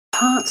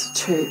Part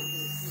 2,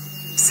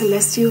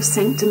 Celestial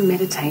Sanctum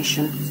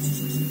Meditation,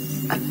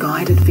 a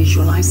guided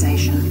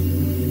visualization.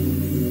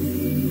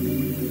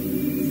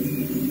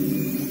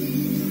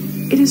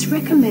 It is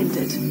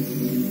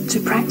recommended to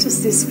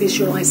practice this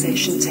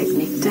visualization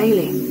technique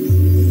daily,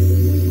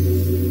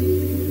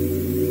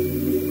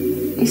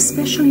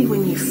 especially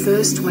when you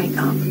first wake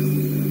up,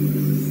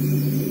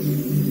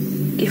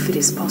 if it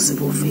is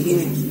possible for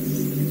you.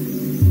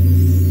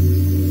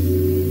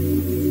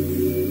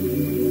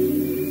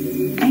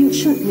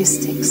 Ancient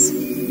mystics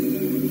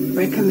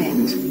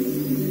recommend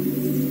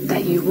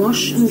that you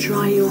wash and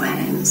dry your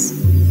hands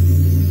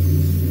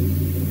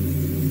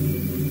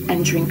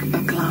and drink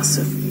a glass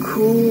of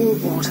cool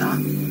water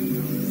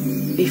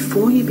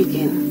before you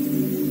begin,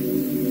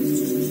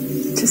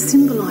 to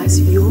symbolize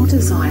your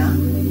desire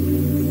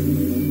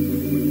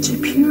to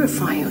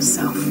purify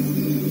yourself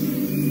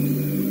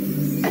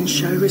and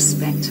show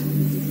respect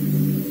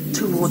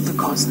toward the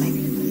cosmic.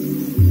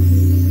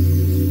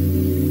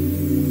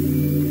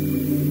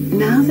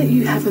 Now that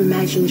you have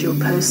imagined your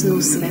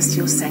personal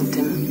celestial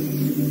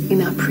sanctum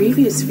in our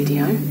previous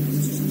video,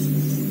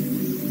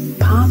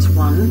 part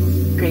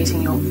 1,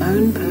 creating your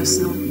own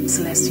personal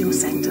celestial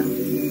sanctum,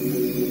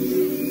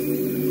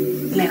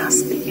 let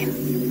us begin.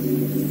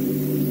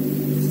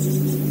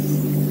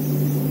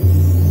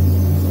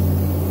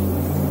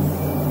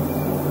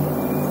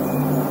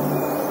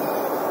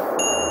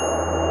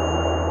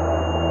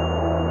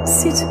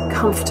 Sit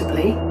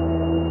comfortably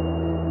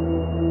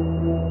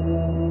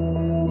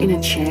in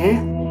a chair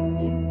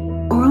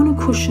or on a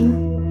cushion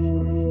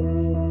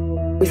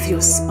with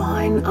your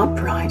spine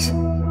upright,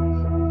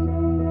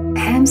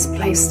 hands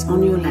placed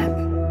on your lap,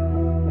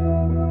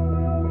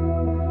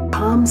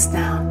 palms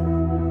down,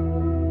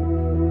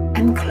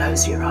 and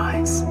close your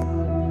eyes.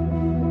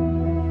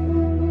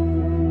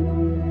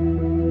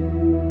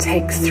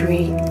 Take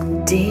 3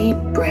 deep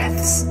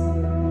breaths,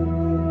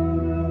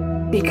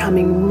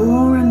 becoming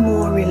more and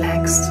more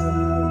relaxed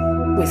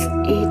with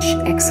each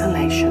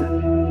exhalation.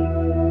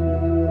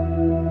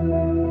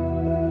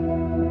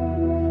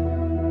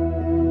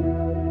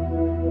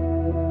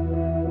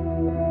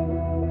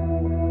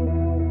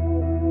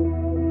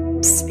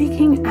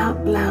 Speaking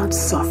out loud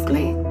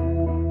softly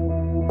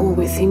or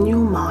within your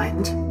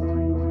mind,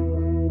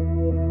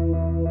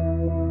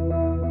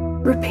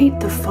 repeat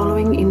the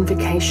following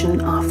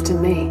invocation after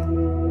me.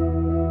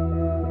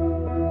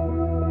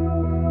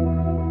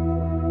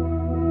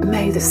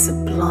 May the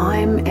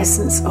sublime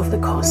essence of the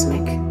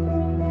cosmic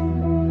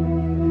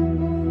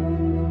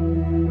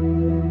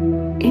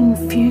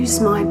infuse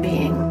my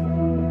being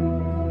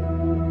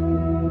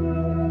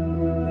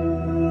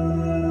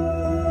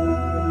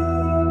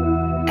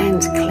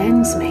and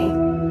cleanse me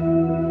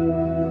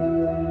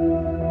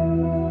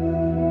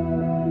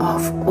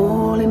of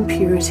all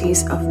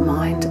impurities of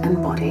mind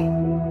and body.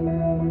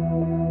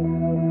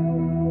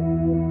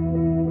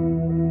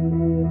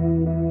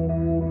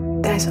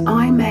 That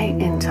I may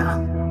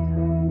enter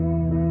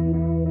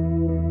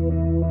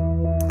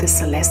the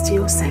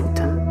celestial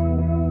sanctum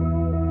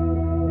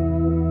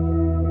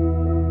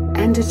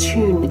and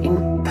attune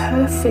in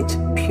perfect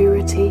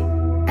purity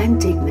and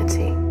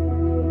dignity.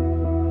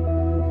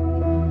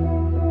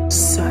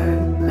 So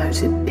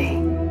mote it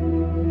be.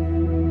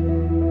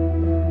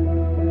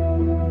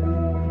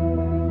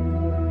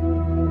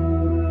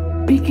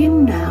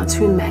 Begin now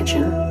to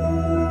imagine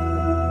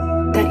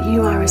that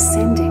you are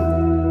ascending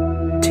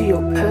to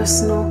your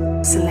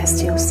personal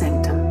celestial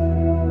sanctum.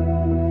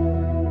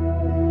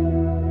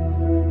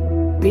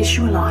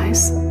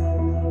 Visualize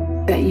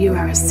that you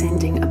are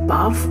ascending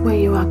above where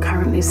you are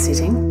currently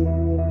sitting,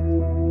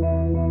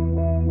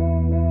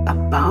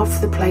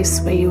 above the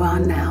place where you are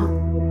now,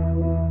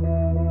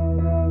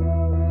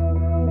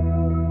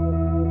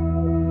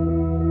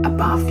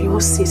 above your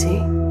city,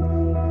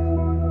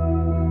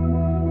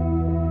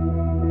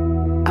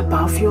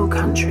 above your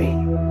country,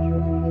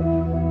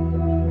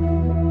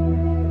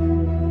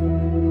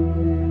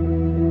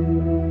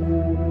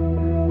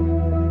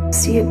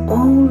 see it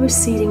all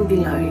receding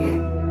below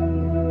you.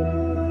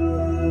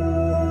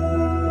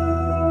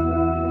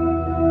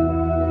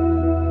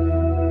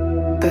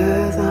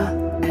 Further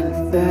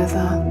and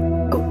further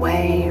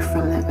away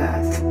from the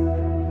earth.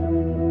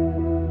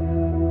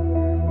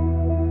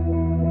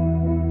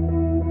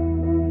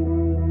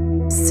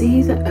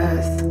 See the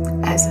earth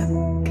as a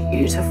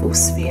beautiful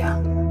sphere,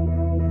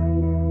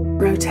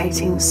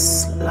 rotating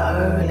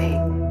slowly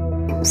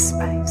in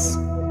space.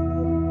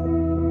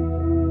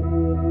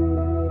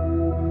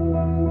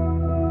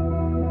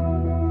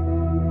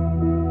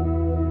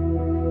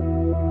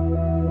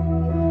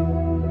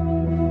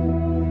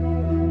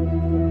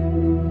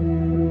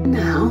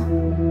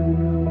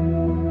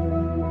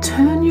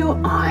 Turn your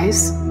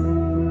eyes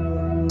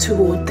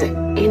toward the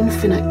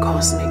infinite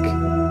cosmic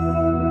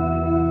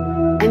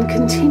and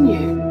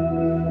continue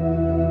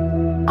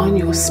on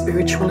your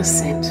spiritual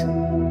ascent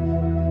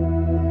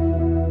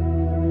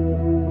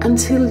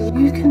until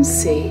you can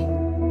see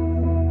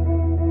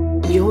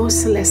your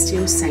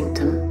celestial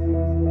sanctum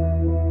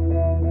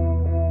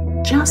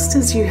just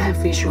as you have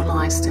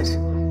visualized it,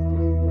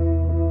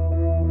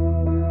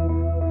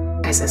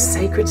 as a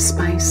sacred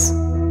space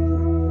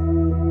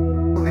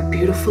or a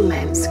beautiful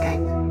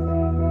landscape.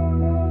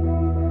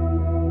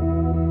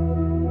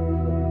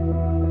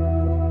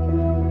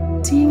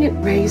 Seeing it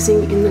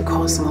raising in the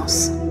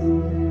cosmos,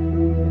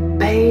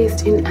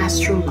 bathed in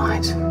astral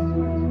light,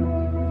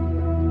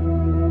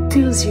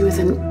 fills you with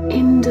an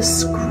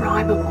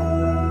indescribable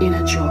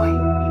inner joy.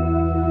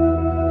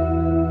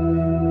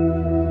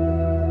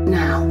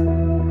 Now,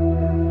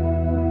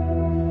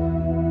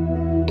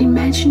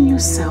 imagine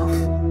yourself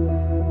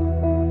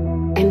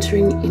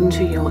entering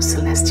into your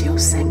celestial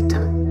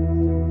sanctum.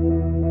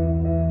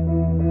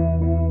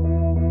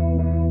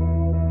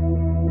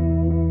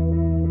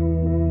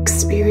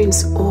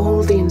 Experience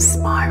all the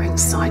inspiring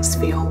sights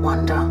for your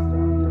wonder.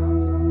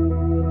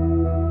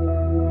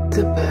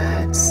 The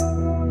birds,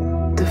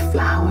 the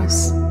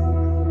flowers,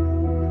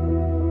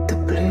 the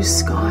blue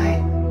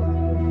sky,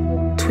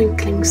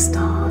 twinkling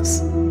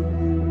stars,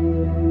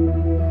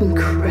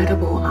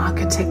 incredible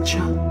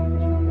architecture,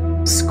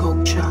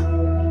 sculpture,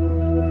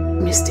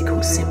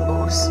 mystical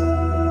symbols.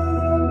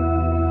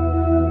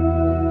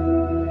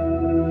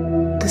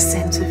 The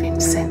scent of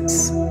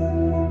incense,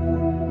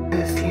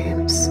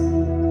 perfumes,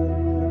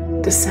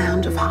 the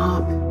sound of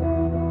harp,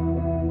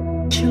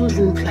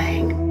 children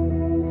playing,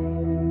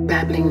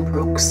 babbling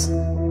brooks.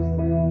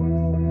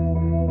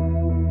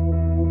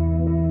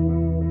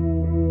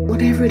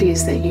 Whatever it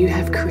is that you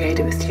have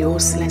created with your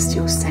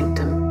celestial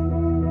sanctum,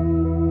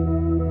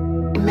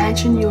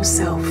 imagine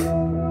yourself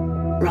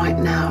right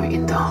now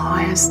in the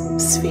highest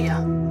sphere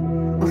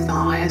of the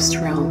highest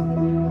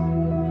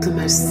realm, the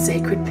most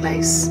sacred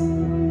place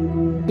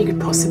you could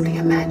possibly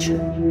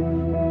imagine.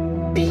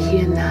 Be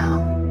here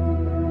now,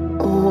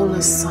 all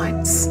the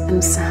sights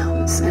and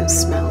sounds and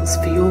smells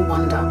for your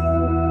wonder.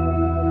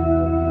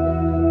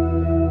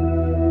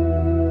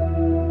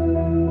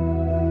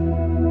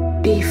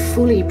 Be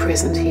fully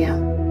present here.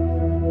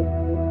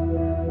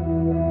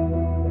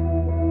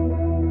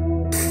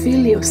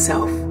 Fill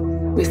yourself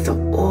with the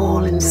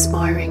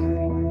awe-inspiring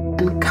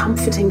and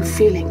comforting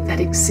feeling that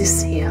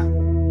exists here.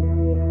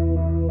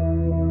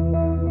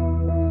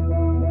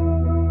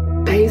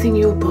 Bathing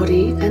your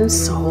body and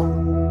soul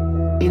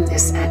in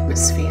this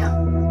atmosphere.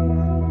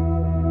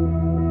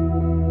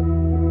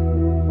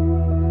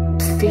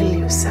 Feel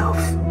yourself.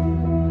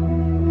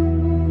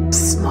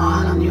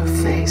 Smile on your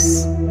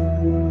face,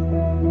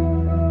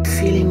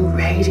 feeling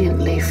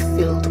radiantly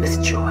filled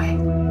with joy.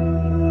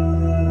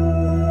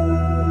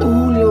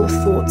 All your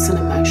thoughts and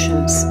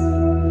emotions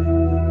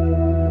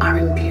are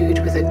imbued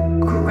with a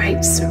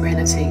great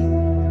serenity,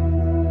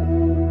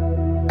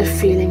 a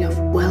feeling of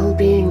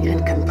well-being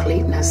and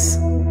completeness.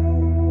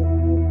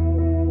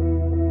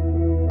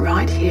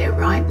 Right here,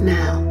 right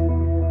now,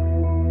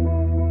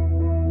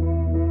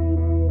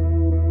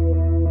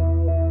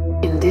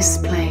 in this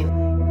plane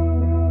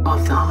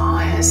of the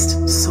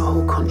highest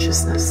soul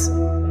consciousness.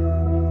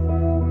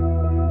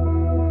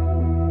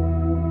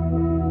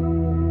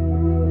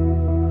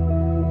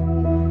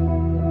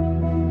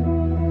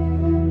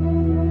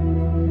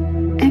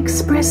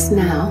 Express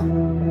now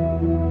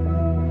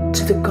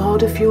to the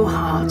God of your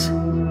heart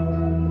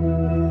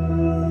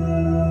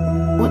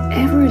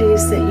whatever it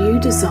is that you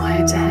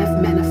desire to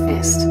have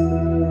manifest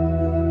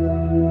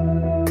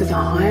for the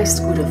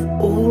highest good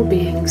of all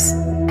beings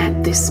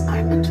at this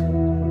moment.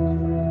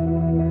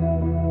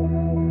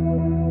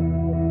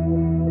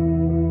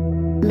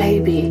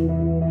 Maybe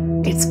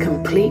it's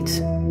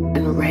complete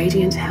and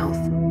radiant health,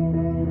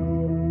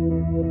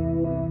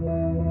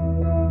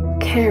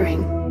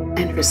 caring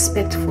and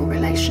respectful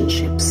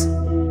relationships,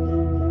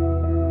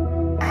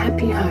 a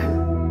happy home,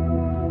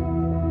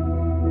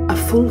 a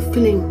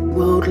fulfilling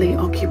worldly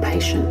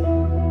occupation,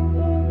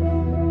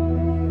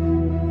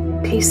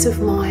 peace of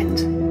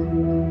mind,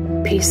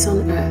 peace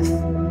on earth,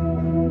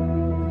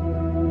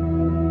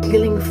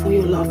 healing for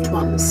your loved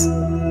ones,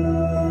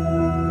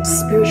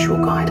 spiritual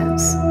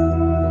guidance.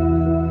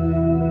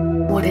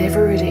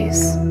 Whatever it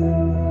is,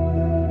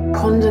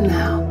 ponder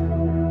now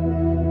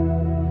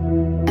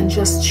and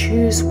just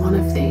choose one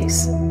of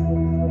these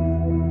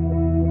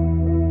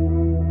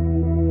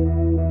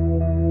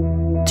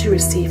to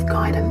receive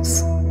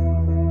guidance.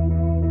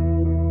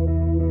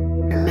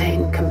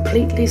 Remain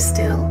completely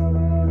still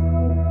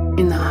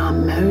in the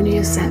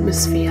harmonious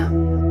atmosphere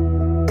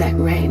that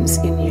reigns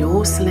in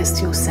your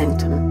celestial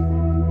sanctum,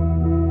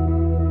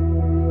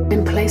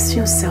 and place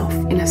yourself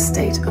in a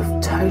state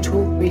of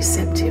total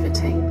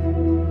receptivity.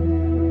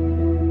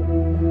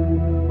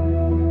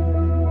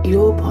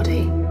 Your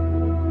body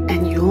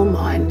and your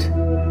mind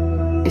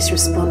is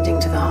responding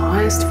to the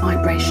highest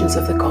vibrations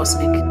of the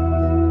cosmic,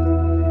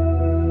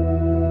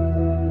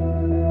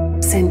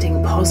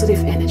 sending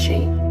positive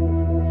energy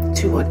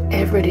to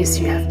whatever it is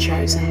you have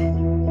chosen,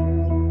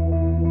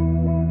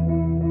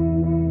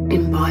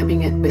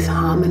 imbibing it with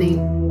harmony,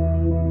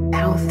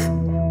 health,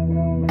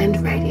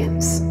 and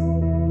radiance.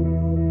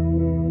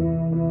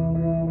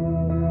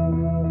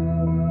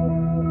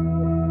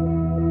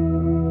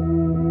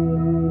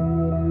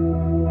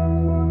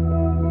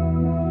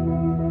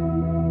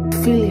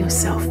 Feel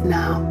yourself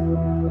now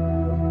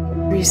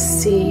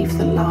receive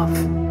the love,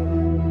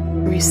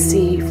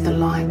 receive the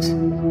light,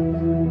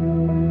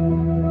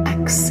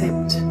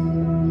 accept,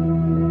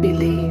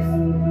 believe,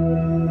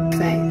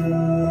 faith.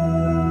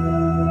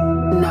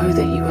 Know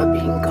that you are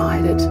being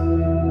guided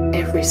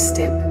every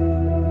step.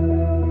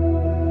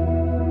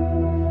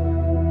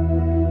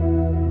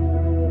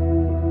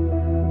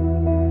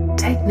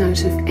 Take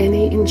note of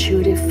any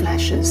intuitive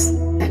flashes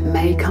that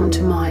may come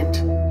to mind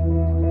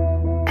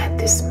at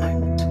this moment.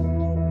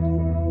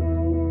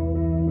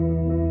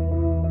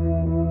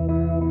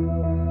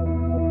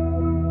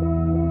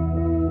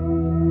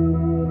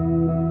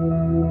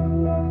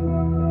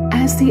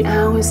 As the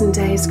hours and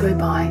days go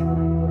by,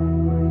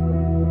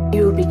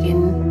 you will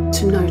begin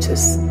to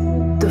notice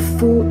the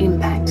full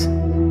impact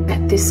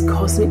that this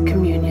cosmic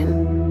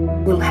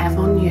communion will have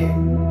on you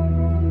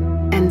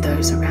and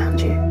those around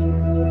you.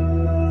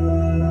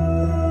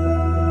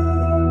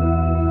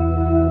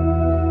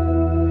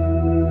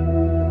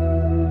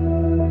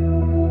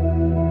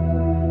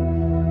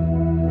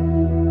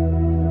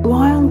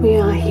 While we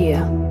are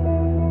here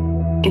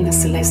in the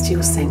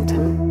celestial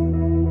sanctum,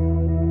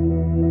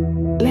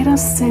 let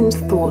us send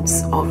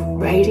thoughts of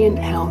radiant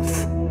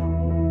health,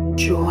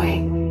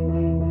 joy,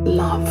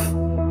 love,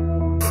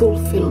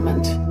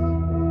 fulfillment,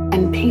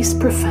 and peace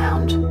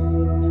profound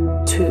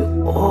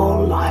to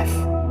all life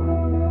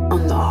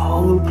on the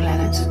whole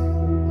planet,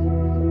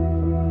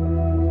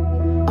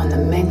 on the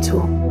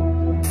mental,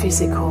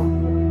 physical,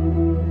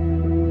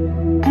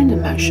 and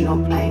emotional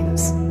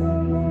planes.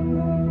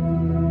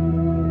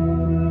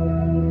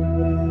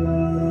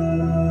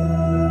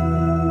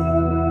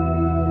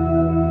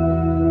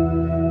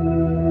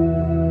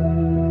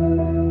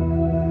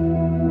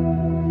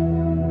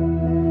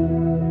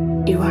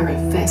 You are a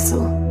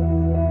vessel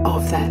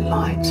of that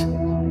light,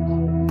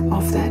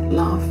 of that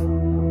love.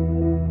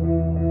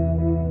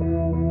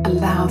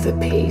 Allow the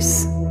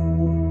peace,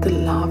 the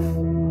love,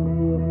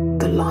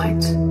 the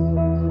light,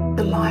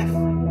 the life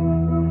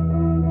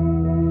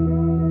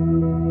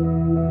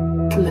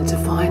from the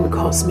divine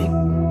cosmic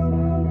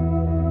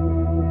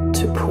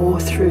to pour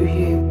through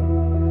you,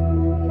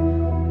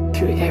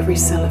 through every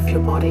cell of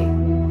your body,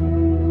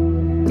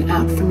 and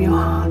out from your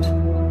heart.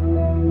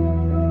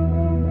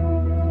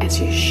 As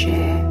you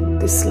share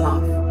this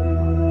love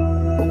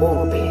for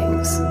all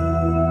beings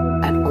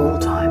at all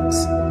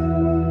times,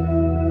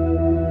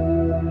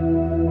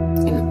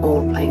 in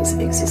all planes of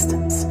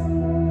existence.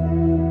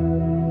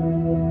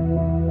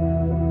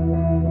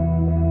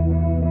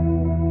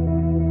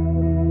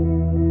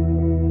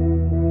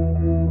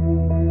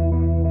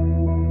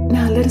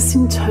 Now let us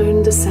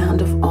intone the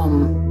sound of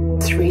Om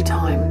 3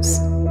 times.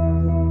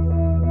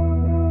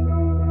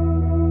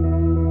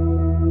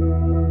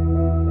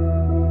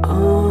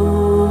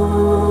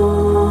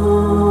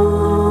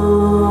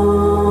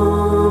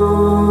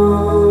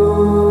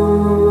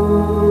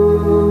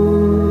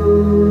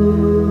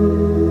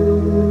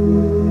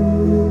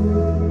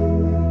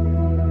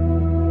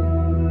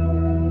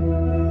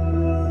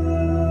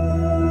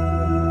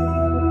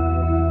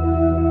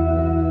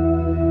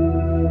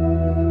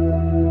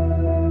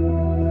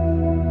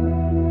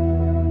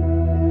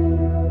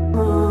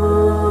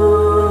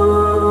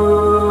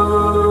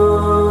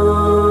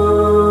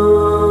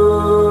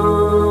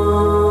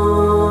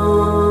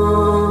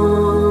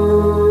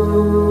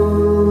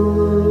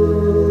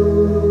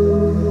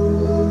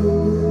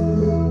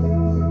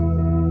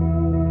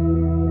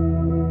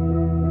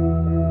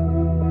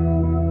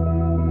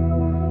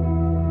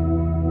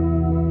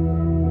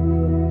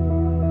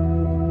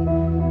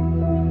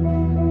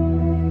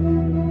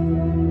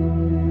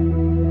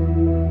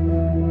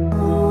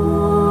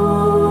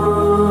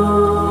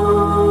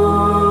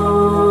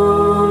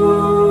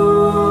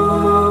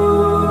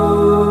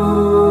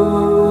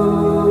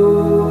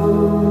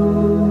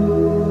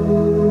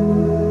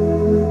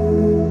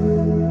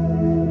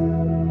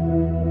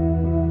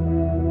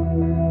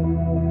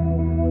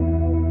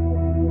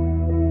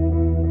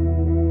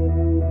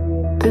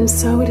 And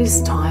so it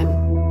is time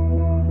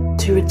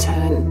to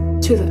return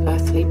to the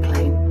earthly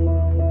plane.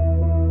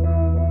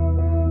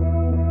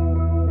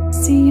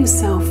 See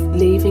yourself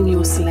leaving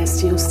your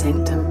celestial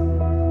sanctum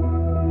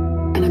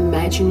and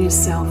imagine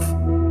yourself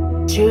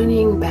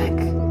journeying back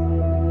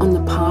on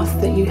the path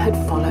that you had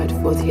followed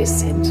for the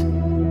ascent.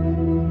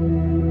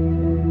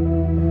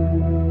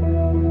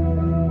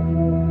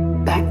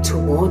 Back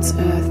towards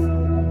Earth,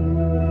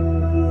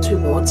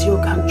 towards your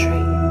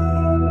country,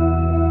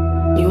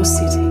 your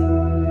city,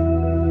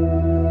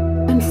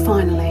 and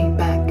finally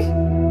back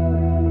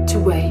to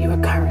where you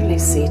are currently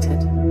seated.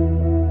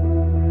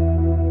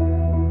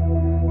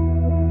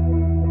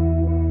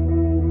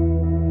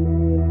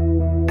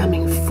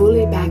 Coming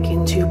fully back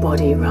into your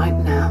body right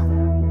now.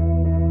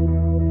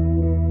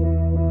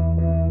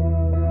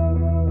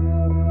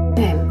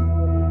 Then,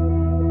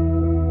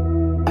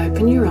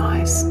 open your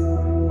eyes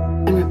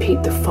and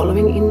repeat the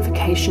following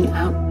invocation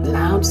out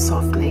loud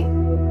softly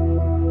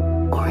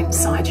or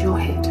inside your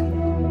head.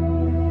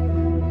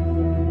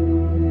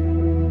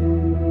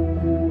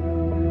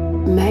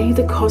 May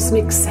the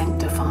cosmic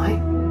sanctify.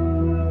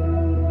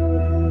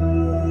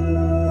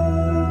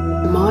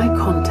 my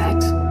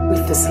contact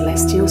with the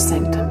celestial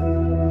sanctum.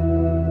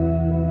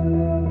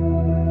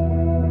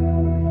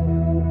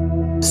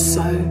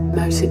 So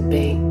mote it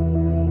be.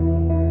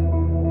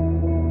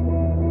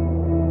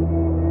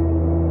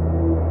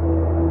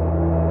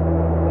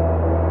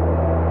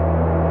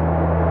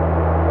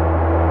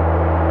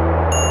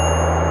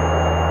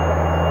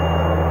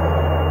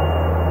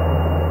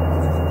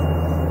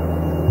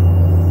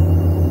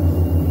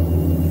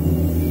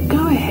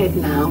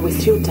 Now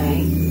with your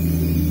day,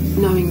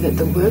 knowing that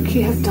the work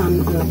you have done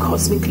on the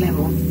cosmic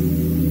level,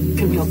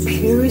 from your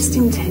purest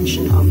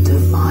intention of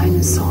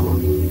divine soul,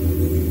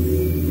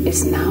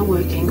 is now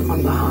working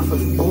on behalf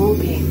of all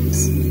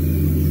beings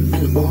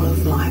and all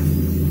of life.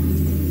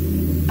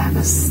 Have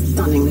a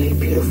stunningly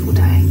beautiful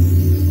day.